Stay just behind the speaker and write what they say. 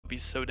be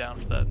so down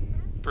for that.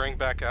 Bring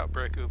back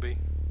Outbreak, Ubi.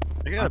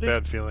 I got a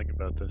bad feeling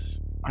about this.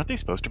 Aren't they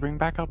supposed to bring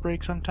back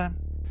Outbreak sometime?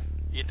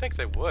 You'd think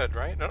they would,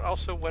 right? And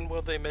also, when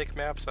will they make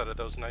maps out of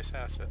those nice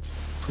assets?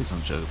 Please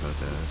don't joke about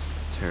that. It's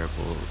a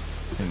terrible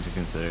thing to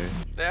consider.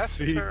 The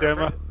assets See, are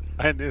Demo, very,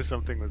 I knew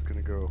something was going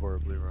to go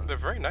horribly wrong. they're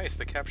very nice.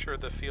 They capture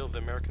the feel of the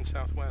American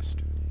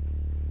Southwest.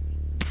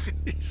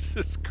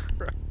 Jesus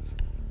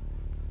Christ.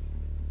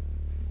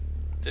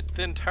 Did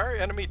the entire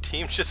enemy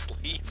team just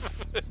leave?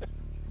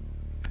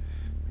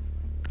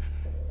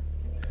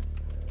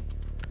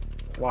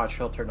 Watch,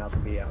 he'll turn out to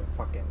be a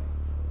fucking,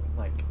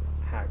 like,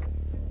 hack.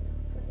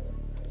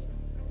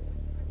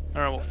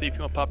 Alright, well, Thief,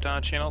 you want to pop down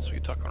a channel so we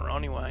can talk on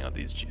Ronnie while hang out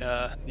these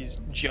Jones.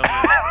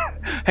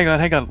 Hang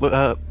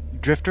on.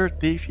 Drifter,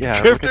 Thief, yeah.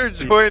 Drifter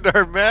joined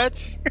our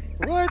match?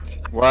 What?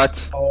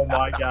 What? Oh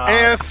my god.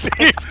 And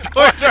Thief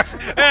joined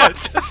our match! What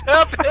just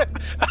happened?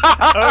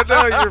 Oh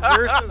no, you're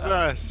versus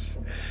us.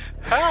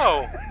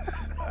 How?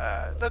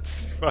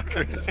 That's...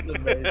 Fuckers. This is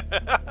amazing.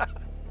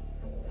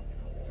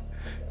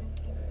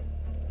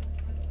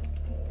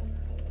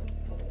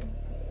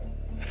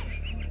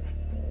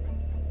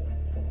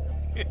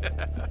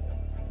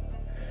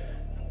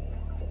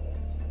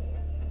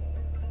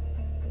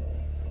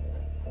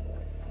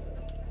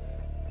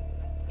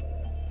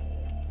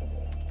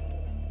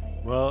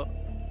 Well,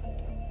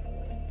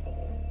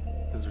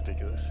 this is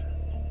ridiculous.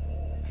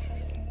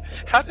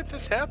 How did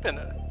this happen?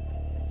 Did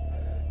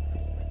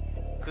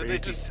Crazy they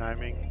just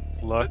timing,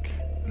 luck,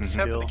 happen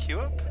skill. to queue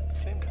up at the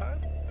same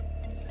time?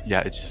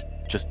 Yeah, it's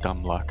just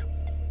dumb luck.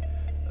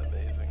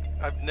 Amazing.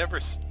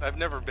 I've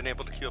never been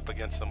able to queue up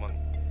against someone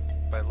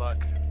by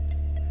luck.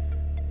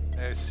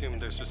 I assume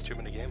there's just too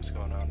many games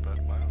going on, but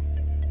wow.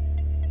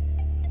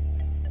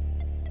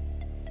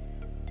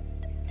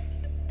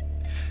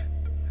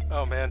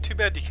 Oh man, too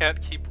bad you can't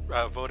keep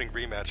voting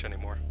rematch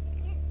anymore.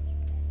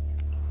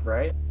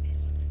 Right?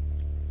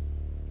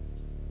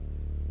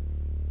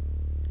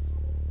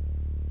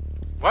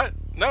 What?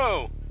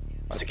 No!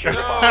 Secure the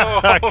No!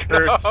 bomb.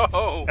 Cursed.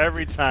 No!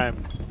 Every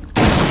time.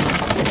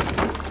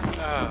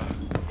 Yeah,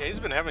 he's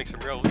been having some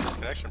real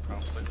disconnection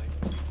problems lately.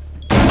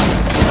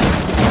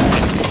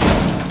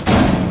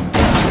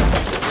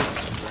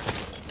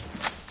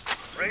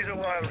 Razor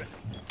wire.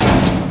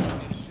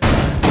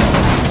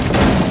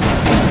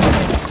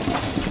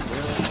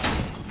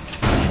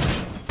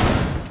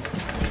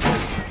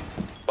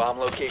 Bomb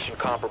location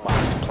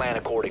compromised. Plan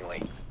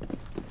accordingly.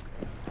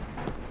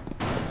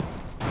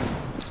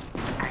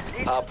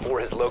 Op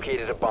 4 has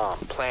located a bomb.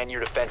 Plan your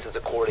defenses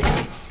accordingly.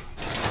 10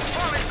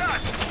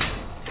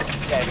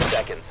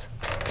 seconds.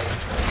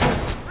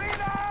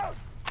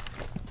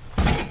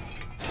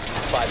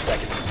 5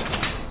 seconds.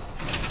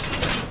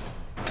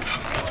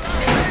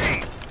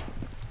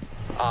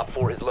 Op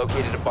 4 has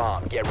located a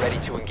bomb. Get ready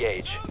to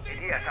engage.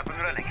 Yes, up and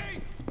running.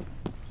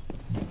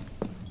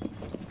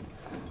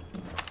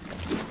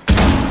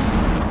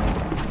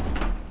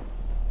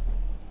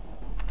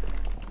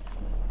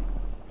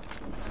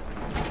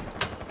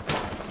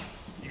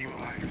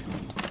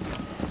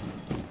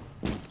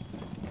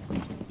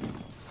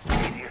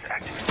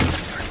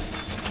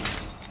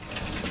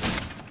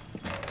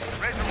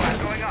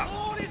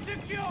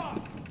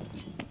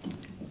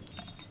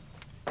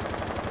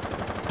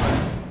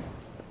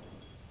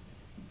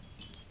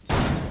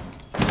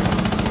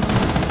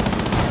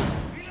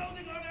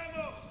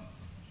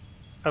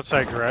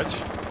 Outside garage.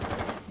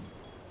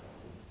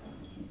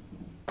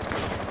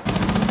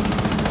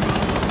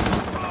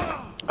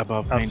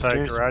 Above main Outside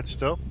stairs. garage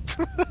still.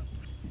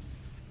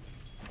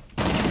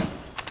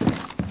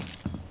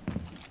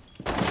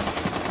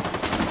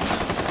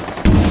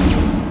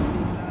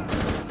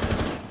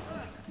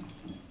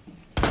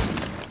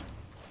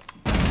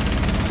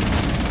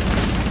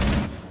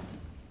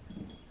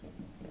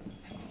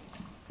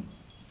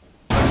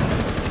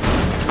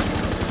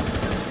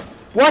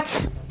 What?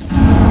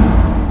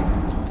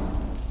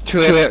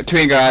 Two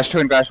in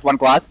garage, one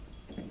glass.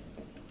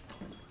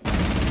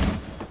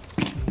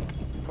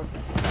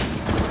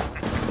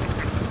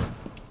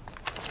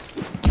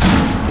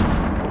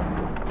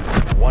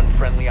 One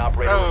friendly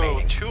operator Oh,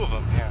 remaining. 2 of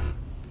them, yeah.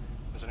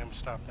 Wasn't able to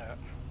stop that.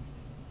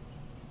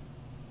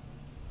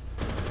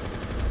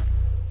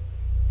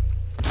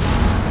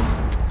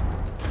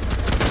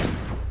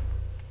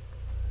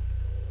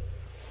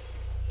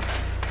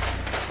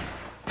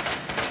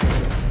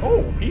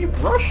 Oh, he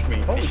rushed me.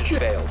 Holy Mission shit.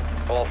 failed.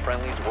 All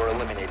friendlies were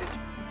eliminated.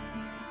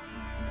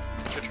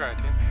 Good try,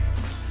 team.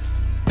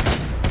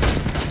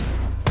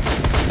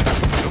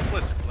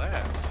 Scopeless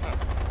glass. Huh.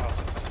 I'll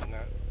suggest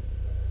that.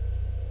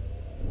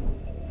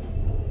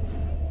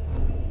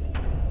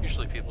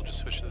 Usually people just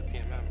switch to the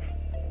PMM.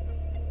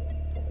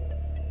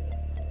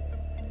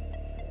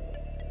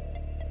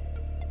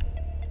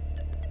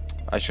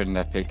 I shouldn't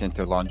have picked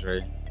into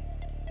laundry.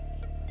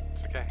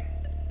 It's okay.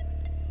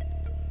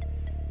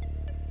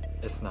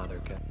 It's not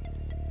okay.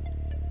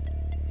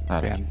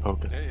 Not Yeah, again.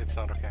 poke it. It's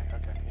not okay.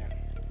 Okay, yeah. Okay.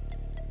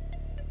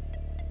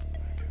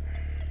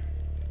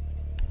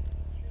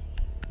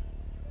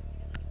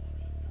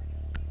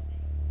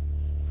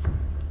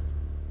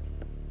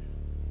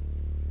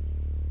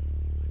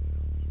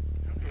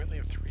 really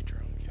have 3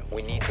 drone kills.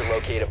 We need to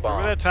locate a Remember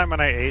bomb. that time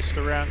when I aced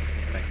the round?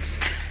 Thanks.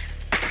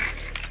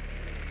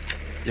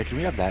 Yeah, can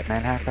we have that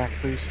man hack back,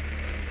 please?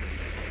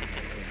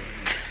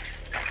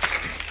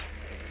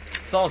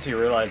 As long as you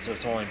realize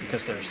it's only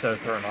because they're so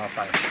thrown off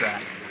by a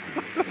strat.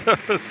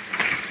 That was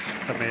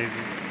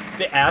amazing.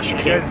 The Ash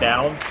came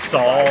down,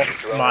 saw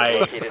Drone my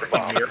located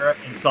bomb. mirror,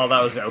 and saw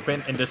that was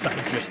open, and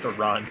decided just to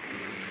run.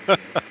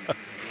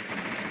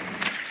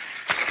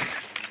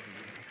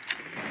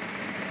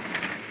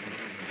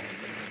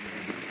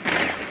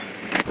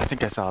 I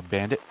think I saw a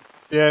bandit.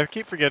 Yeah, I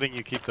keep forgetting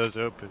you keep those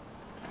open.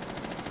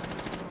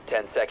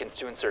 10 seconds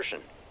to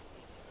insertion.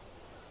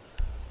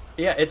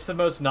 Yeah, it's the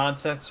most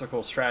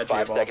nonsensical strategy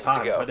 5 of all seconds to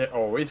time, go. but it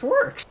always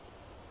works.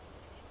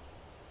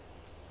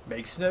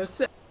 Makes no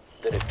sense.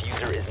 The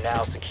diffuser is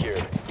now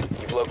secured.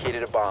 You've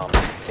located a bomb.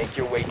 Make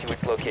your way to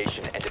its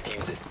location and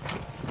defuse it.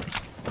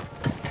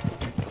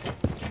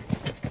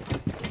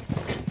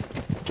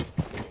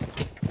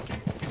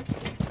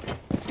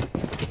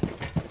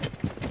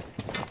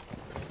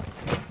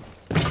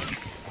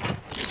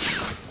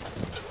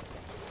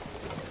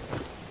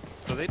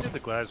 So they did the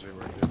glass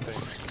rework, didn't they?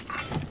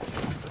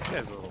 This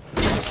guy's a little...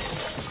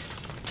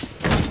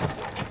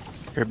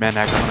 Here, man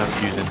hack, I'm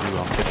gonna use into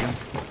kitchen.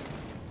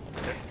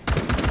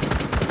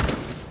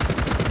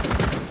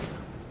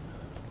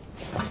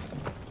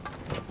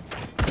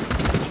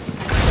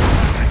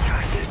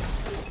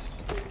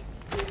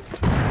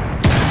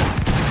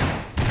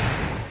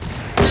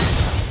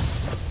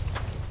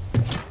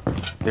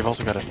 They've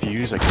also got a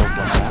fuse. I killed one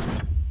of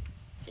that.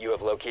 You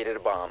have located a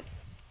bomb.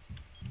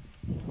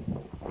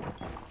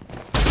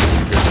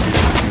 There's a fuse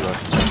into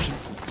construction.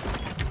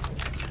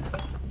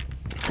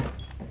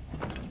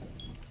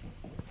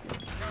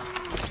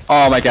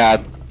 Oh my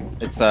god.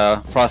 It's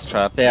a frost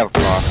trap. They have a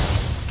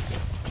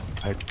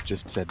frost. I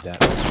just said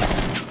that.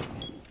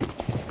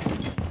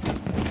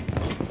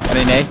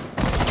 Any nay?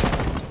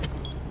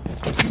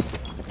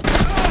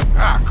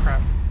 Ah,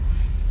 crap.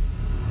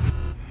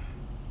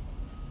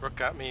 Rook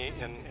got me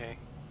in A.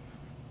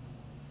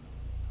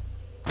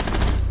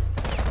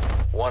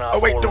 One op Oh,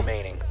 wait, 4 don't-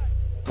 remaining.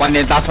 One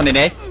in, last one in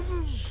A.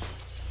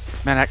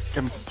 Man hack,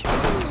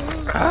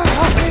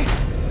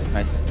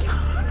 Nice.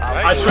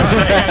 I switched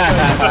to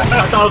handgun.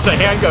 I thought it was a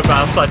handgun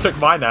battle, so I took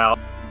mine out.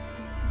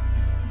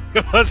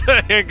 It was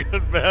a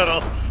handgun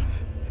battle.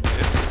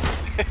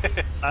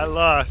 I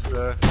lost.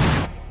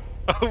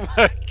 Oh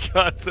my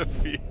god, the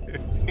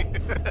fuse.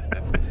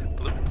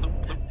 Bloop, bloop,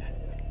 bloop.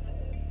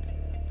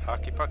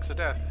 Hockey pucks of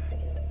death.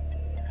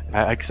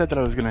 I said that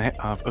I was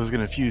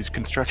gonna fuse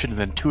construction, and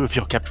then 2 of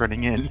y'all kept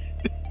running in.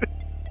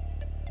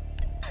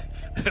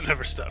 It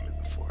never stopped me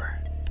before.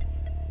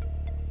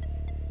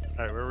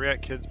 Alright, where are we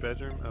at? Kid's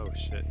bedroom? Oh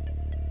shit.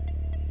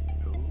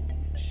 Oh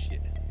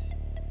shit.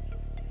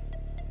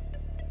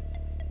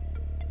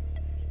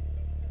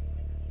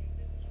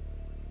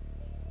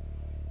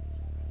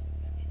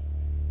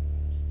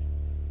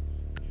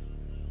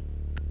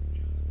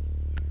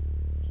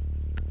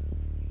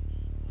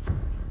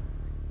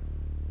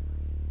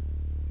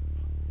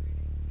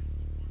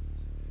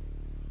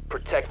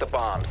 Protect the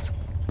bombs.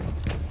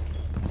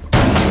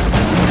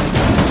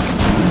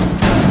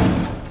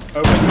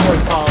 Open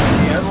doors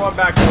policy. Everyone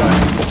back away.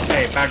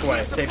 Hey, back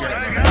away. Save your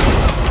ammo.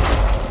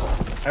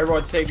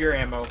 Everyone save your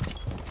ammo.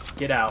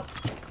 Get out.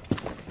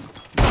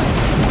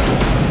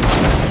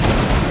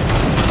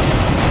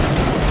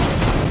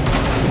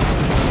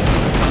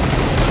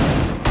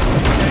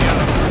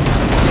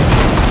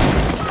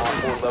 Op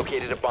 4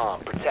 located a bomb.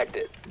 Protect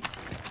it.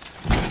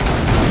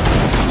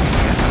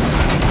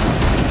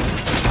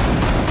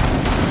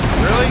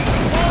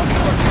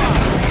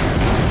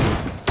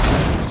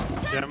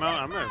 Demo?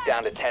 I'm gonna...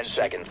 Down to 10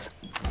 seconds.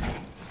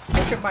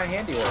 Look at my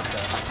handiwork though.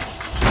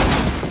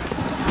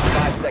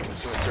 5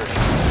 seconds to insertion.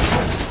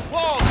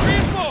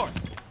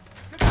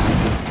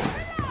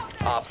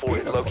 Op 4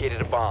 has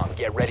located a bomb.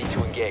 Get ready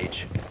to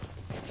engage.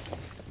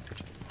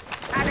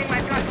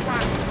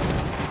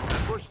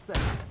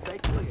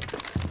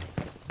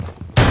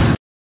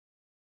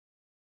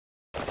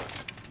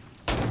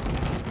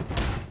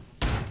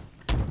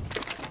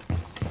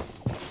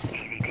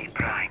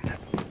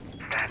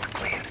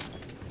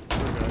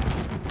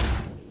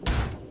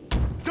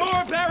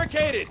 Door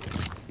barricaded!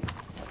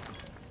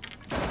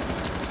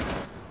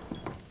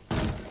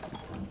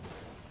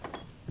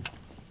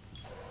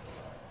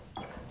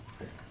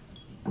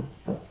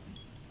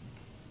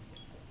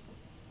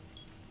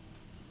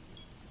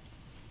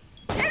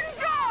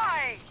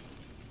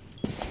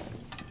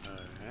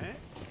 Alright.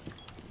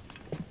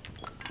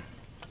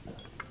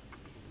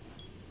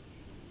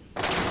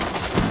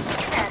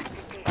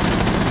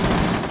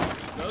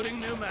 Loading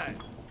new mag.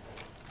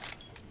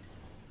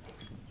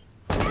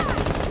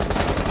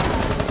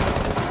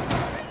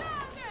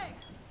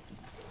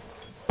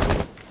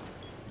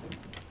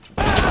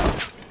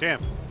 Damn.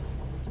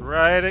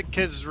 Right at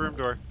kid's room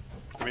door.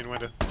 I mean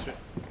window. Shit.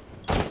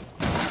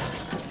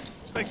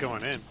 It's like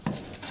going in.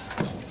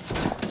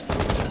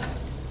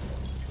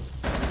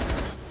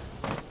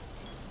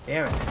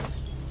 Damn it.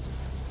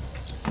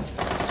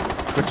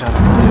 Twitch out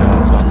of the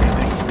zombie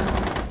thing.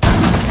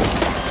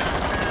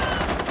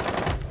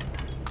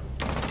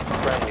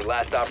 Friendly,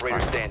 last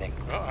operator standing.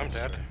 Oh, I'm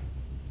dead.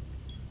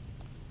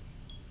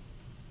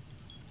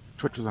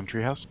 Twitch was on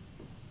Treehouse.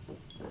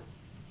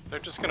 They're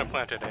just gonna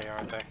plant it A,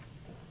 aren't they?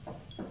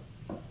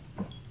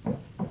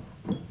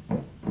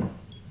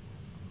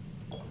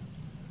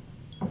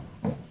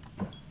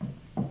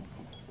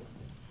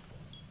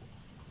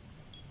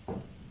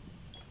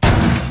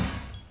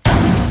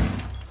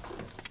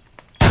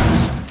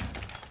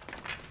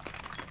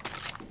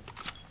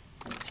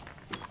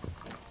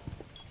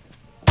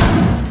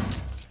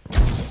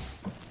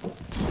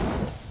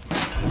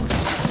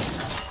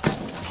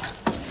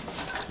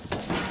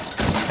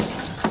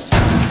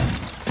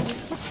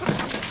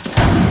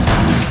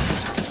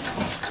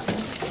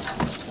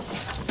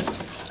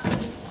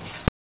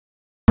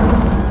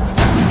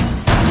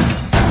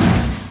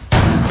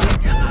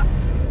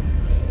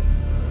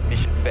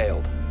 Mission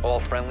failed. All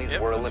friendlies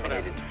Yep, were that's what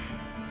eliminated.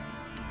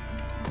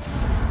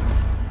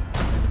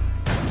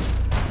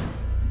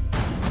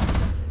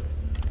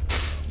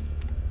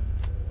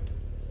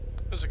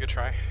 It was a good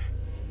try.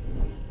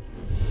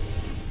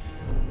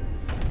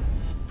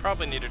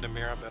 Probably needed a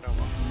mirror, but oh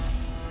well.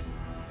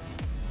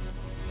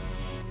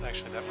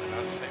 Actually, that might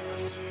not save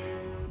us.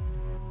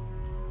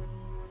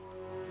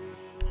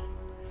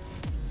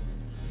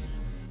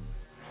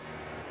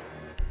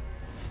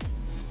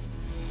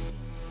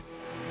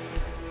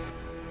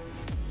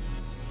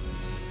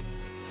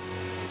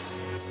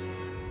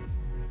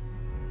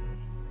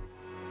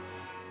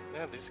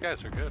 Yeah, these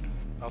guys are good.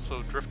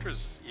 Also,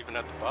 Drifter's even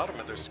at the bottom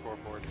of their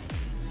scoreboard.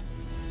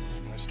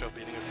 And they're still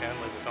beating us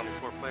handily with only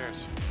 4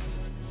 players.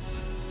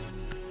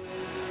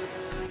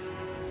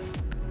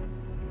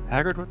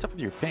 Haggard, what's up with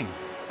your ping?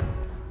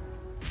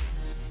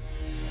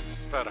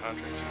 It's about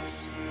 100, so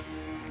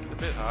it's a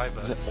bit high,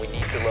 but We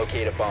need to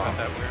locate a bomb. not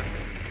that weird.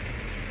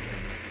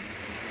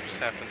 It just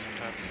happens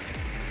sometimes.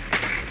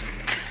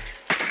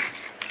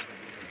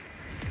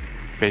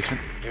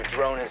 Basement. Your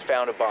drone has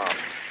found a bomb.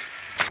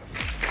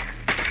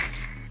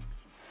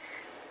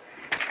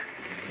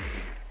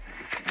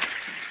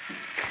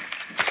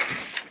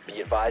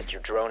 Be advised,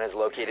 your drone has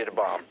located a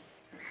bomb.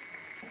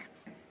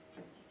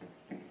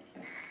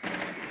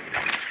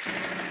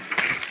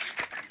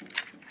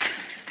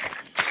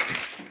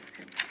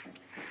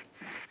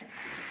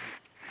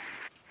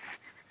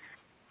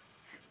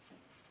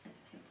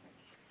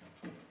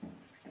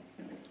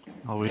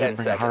 Oh, we 10 didn't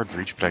bring a hard seconds.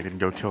 reach, but I can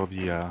go kill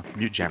the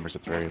mute jammers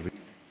at the very least.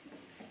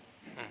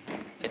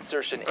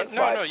 Insertion in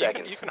No, 5 no, you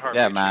seconds. can hard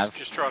Yeah, reach, Mav.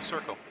 just draw a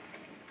circle.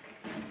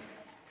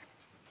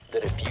 The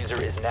diffuser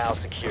is now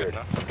It's good secured.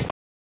 enough.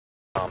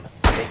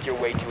 Make your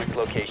way to its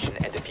location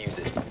and defuse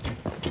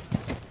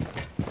it.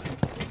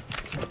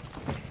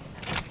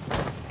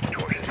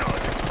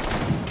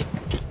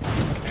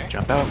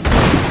 Jump out.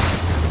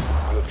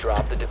 You have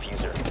dropped the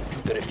diffuser.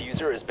 The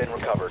diffuser has been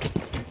recovered.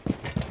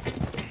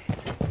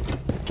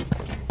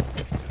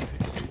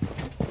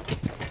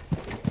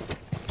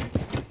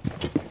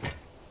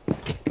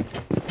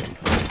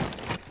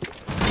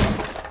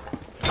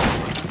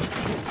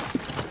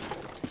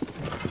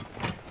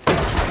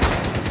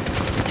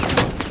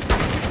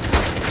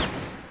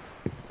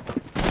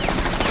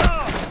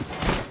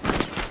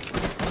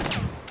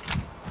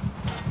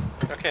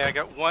 Okay, I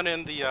got one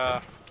in the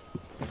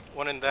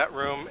one in that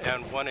room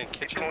and one in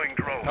kitchen.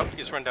 Oh,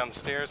 he's run down the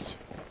stairs.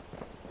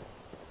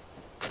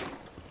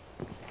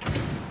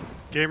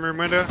 Game room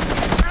window.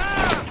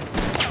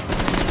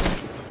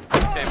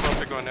 Okay,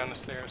 both are going down the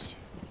stairs.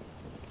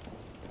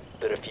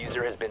 The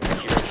diffuser has been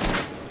secured.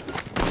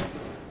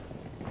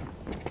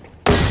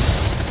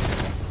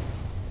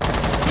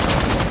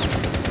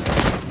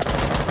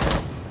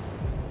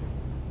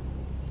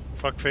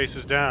 Fuck face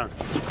is down.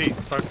 Pete,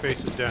 fuck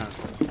face is down.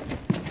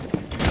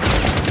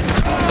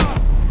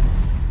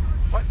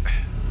 What?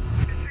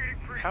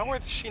 How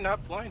is she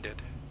not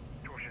blinded?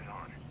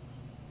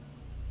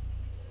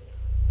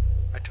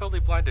 I totally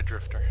blinded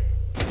Drifter.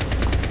 Yeah,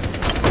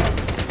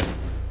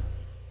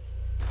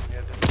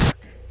 it didn't work.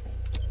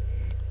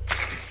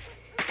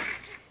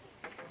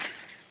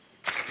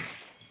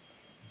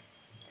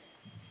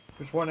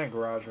 There's one in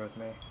garage with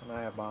me, and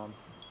I have bomb.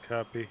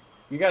 Copy.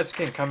 You guys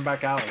can come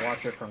back out and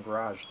watch it from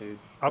garage, dude.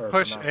 I'll Or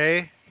push from out.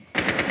 A.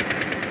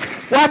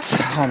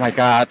 What? Oh my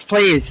god,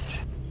 please!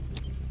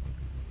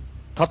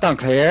 Top down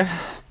clear.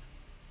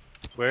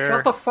 Where?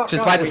 Shut the fuck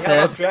Just up. by the we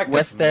stairs, have objective,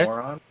 west stairs.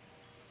 moron.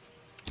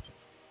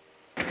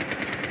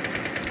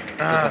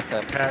 Ah,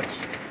 Okay. patch.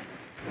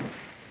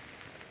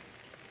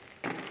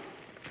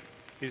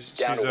 He's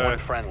Down she's to one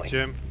friendly.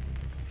 Jim.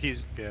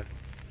 He's yeah.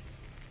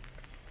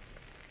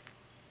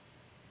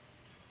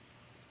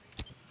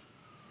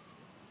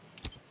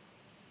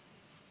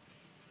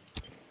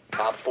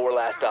 Op 4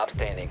 last stop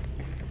standing.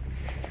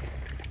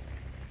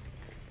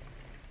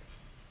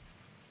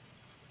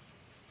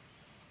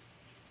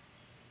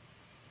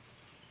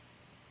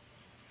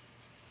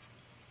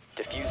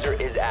 Diffuser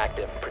is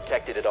active,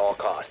 protected at all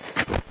costs.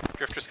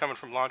 Drifter's coming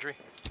from laundry.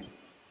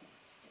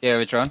 Yeah,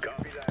 which one?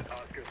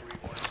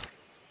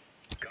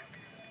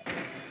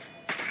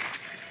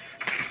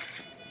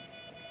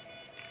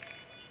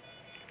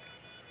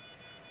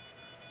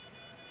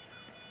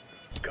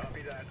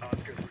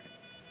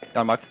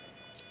 Down mark.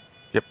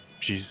 Yep,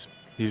 he's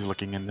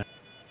looking in there.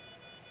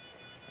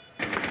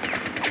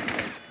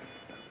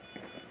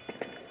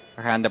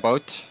 Behind the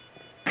boat.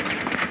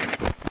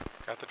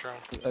 Got the drone.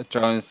 The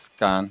drone's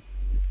gone.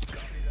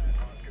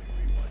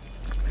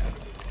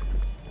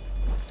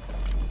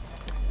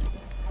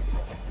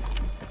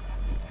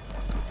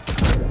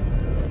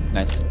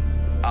 Nice.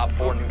 Op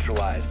 4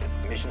 neutralized.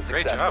 Mission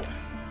Great successful. job.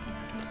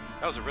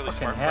 That was a really Fucking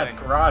smart had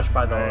play. garage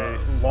by the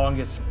Nice.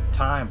 longest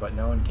time, but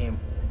no one came.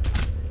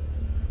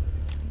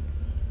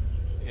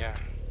 Yeah.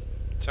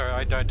 Sorry,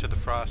 I died to the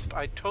frost.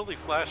 I totally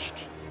flashed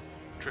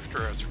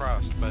Drifter as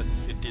frost, but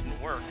it didn't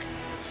work.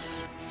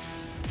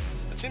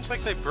 It seems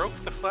like they broke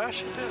the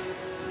flash it did.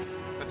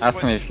 That's Ask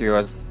him why- if he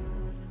was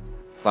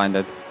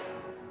blinded.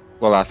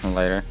 We'll ask him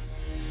later.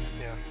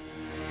 Yeah.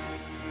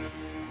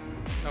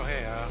 Oh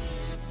hey,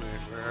 Wait,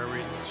 where are we?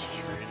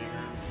 Training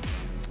room?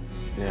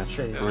 Yeah,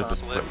 Shit, it was the it's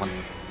split one.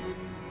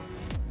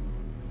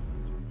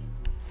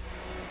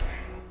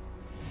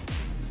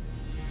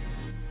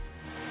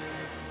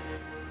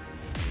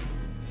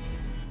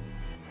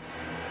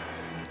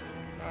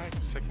 I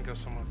guess I can go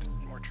somewhere with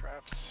more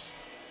traps.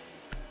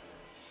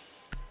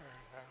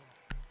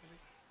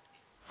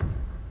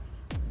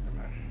 Never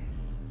mind.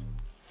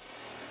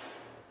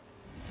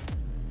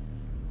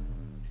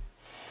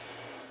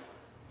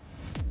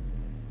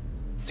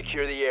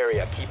 Secure the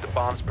area. Keep the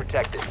bombs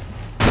protected.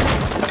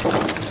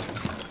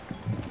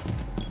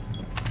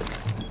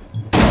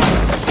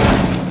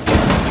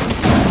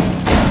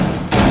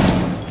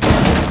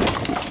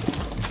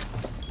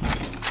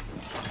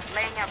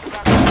 Laying out the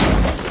Bomb.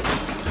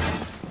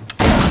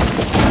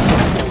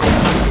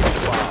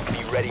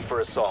 Be ready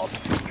for assault.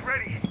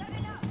 ready.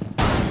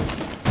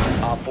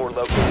 Op 4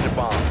 located a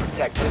bomb.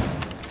 Protect it.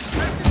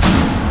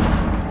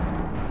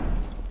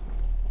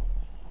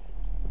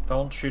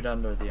 Don't shoot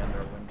under the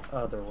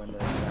other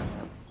windows.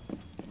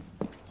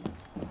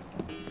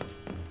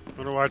 I'm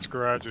gonna watch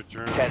garage with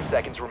drone. 10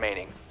 seconds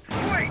remaining.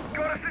 Wait,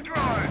 got us a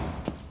drone.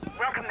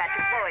 Welcome that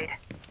deployed.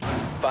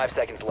 5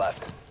 seconds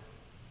left.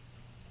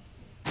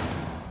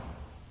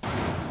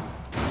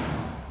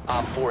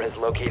 Op 4 has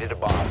located a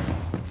bomb.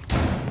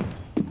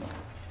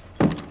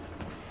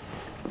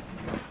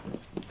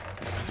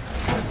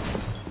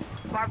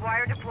 Barbed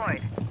wire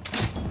deployed.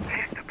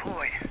 It's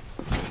deployed.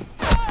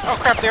 Oh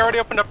crap, they already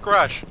opened up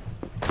garage.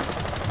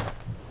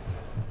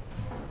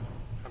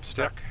 I'm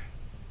stuck.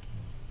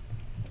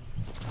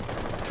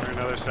 Or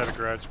another set of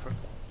garage.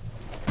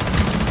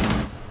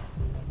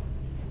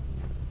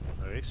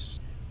 Nice.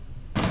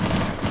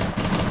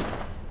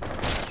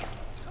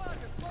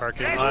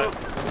 Parking lot.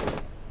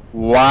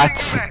 What?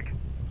 Back.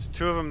 There's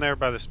two of them there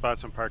by the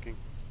spots I'm parking.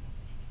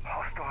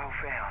 Hostile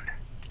found.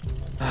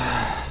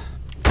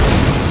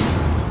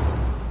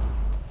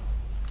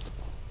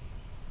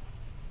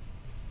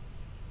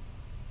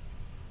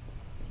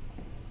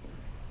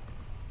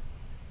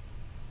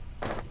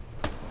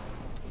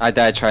 I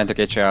died trying to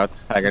get you out.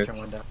 I got it.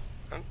 Kitchen window.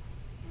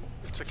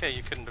 It's okay,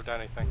 you couldn't have done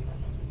anything.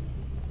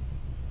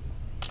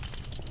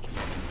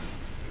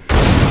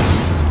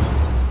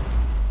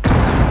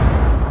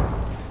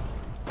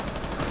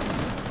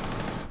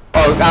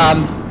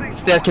 Oh,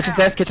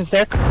 stairs, kitchen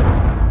stairs.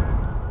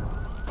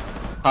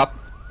 Up.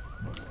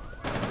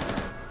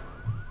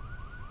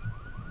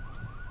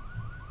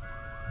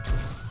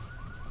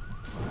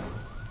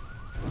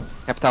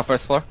 Capital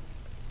first floor.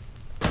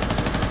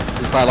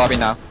 We fire lobby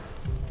now.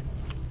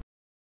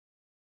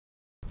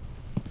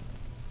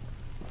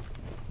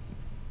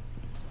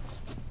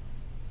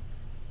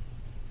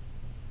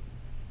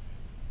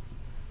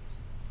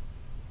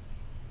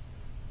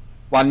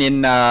 One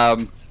in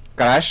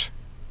garage.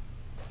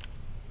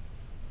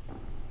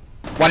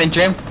 One in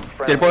gym.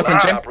 They're both in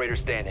gym. Operator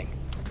standing.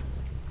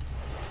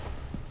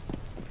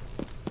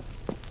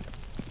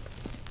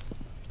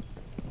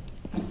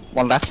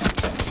 One left.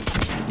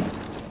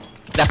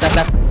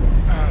 Left.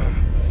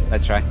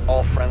 Let's try.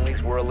 All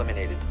friendlies were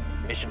eliminated.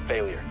 Mission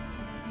failure.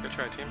 Good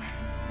try, team.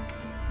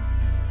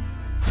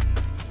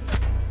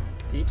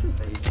 Did you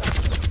say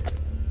something?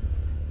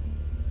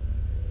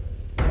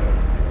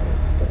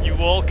 You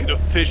all can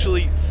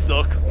officially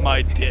suck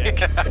my dick.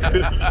 Hey,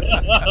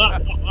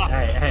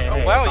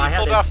 Oh, wow, if I you had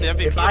pulled a off the te-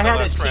 MVP If I in the had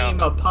a last team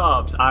round. of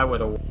pubs, I would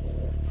have.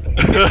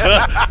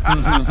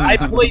 I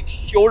played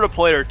shorter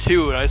player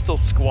too, and I still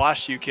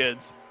squashed you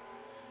kids.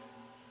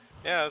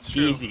 Yeah, that's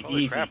true. Easy,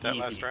 Holy easy, crap, that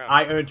easy. last round.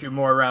 I earned you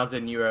more rounds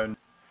than you owned.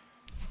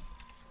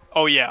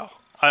 Oh yeah,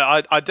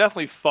 I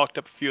definitely fucked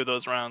up a few of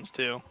those rounds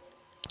too.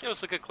 It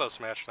was a good close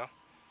match, though.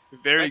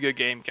 Very good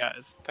game,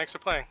 guys. Thanks for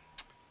playing.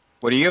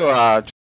 What do you